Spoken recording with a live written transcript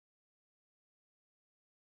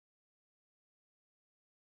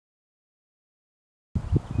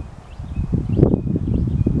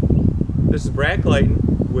This is Brad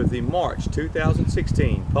Clayton with the March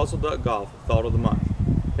 2016 PuzzleDuck Golf Thought of the Month.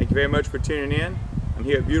 Thank you very much for tuning in. I'm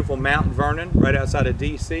here at beautiful Mount Vernon, right outside of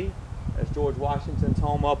D.C. That's George Washington's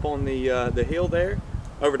home up on the hill there.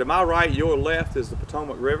 Over to my right, your left, is the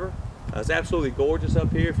Potomac River. It's absolutely gorgeous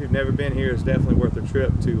up here. If you've never been here, it's definitely worth a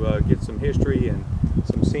trip to get some history and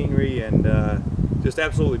some scenery, and just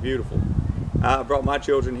absolutely beautiful. I brought my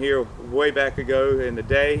children here way back ago in the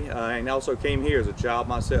day, and also came here as a child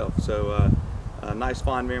myself. So nice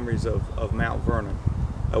fond memories of Mount Vernon.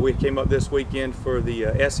 We came up this weekend for the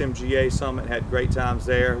SMGA Summit, had great times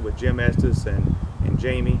there with Jim Estes and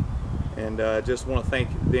Jamie, and just want to thank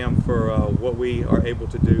them for what we are able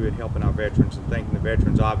to do in helping our veterans, and thanking the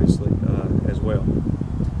veterans obviously as well.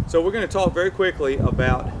 So we're going to talk very quickly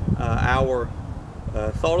about our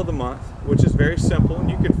thought of the month, which is very simple, and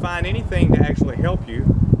you can find anything to actually help you.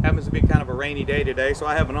 Happens to be kind of a rainy day today, so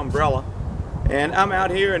I have an umbrella, and I'm out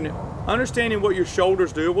here and understanding what your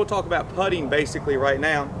shoulders do. We'll talk about putting basically right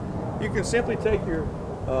now. You can simply take your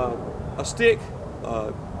a stick,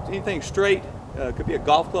 anything straight, could be a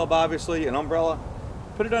golf club obviously, an umbrella,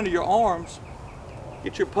 put it under your arms,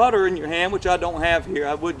 get your putter in your hand, which I don't have here.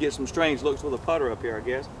 I would get some strange looks with a putter up here, I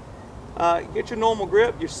guess. Get your normal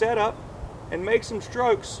grip, your setup, and make some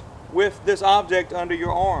strokes with this object under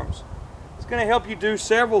your arms. It's going to help you do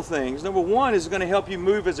several things. Number one is going to help you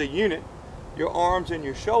move as a unit, your arms and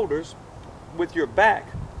your shoulders with your back,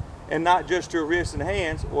 and not just your wrists and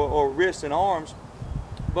hands, or wrists and arms,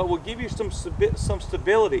 but will give you some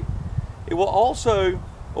stability. It will also,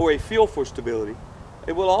 or a feel for stability,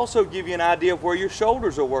 it will also give you an idea of where your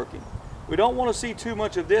shoulders are working. We don't want to see too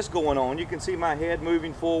much of this going on. You can see my head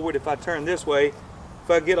moving forward. If I turn this way, if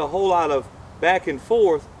I get a whole lot of back and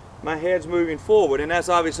forth, my head's moving forward, and that's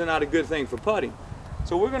obviously not a good thing for putting.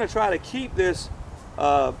 So we're going to try to keep this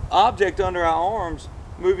object under our arms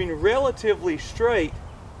moving relatively straight.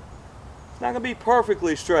 It's not going to be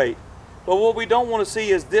perfectly straight, but what we don't want to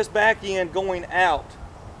see is this back end going out.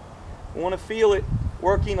 We want to feel it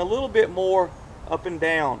working a little bit more up and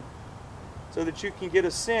down, so that you can get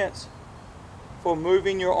a sense for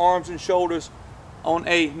moving your arms and shoulders on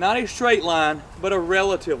not a straight line, but a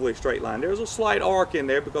relatively straight line. There's a slight arc in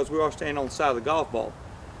there because we are standing on the side of the golf ball.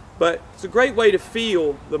 But it's a great way to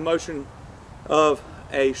feel the motion of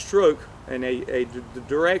a stroke and the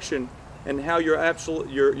direction and how your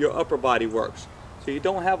upper body works. So you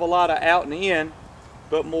don't have a lot of out and in,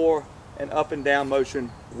 but more an up and down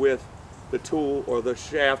motion with the tool or the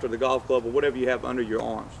shaft or the golf club or whatever you have under your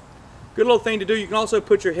arms. Good little thing to do. You can also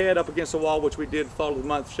put your head up against the wall, which we did Thought of the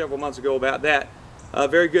Month several months ago about that. A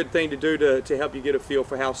very good thing to do to help you get a feel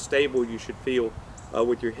for how stable you should feel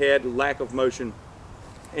with your head, lack of motion,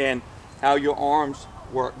 and how your arms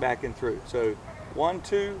work back and through. So 1,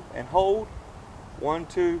 2, and hold. 1,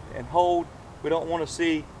 2, and hold. We don't want to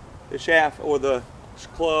see the shaft or the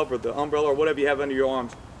club or the umbrella or whatever you have under your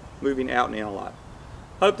arms moving out and in a lot.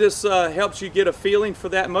 Hope this helps you get a feeling for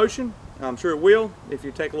that motion. I'm sure it will if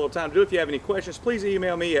you take a little time to do it. If you have any questions, please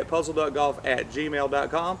email me at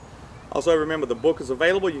puzzleduckgolf@gmail.com. Also, remember, the book is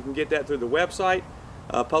available. You can get that through the website,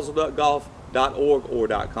 puzzleduckgolf.org or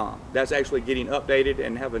 .com. That's actually getting updated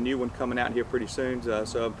and have a new one coming out here pretty soon,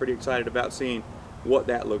 so I'm pretty excited about seeing what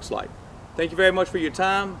that looks like. Thank you very much for your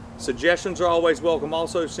time. Suggestions are always welcome.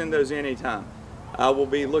 Also, send those in anytime. I will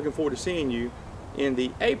be looking forward to seeing you in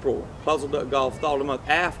the April PuzzleDuck Golf Thought of the Month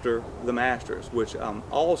after the Masters, which I'm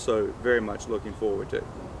also very much looking forward to.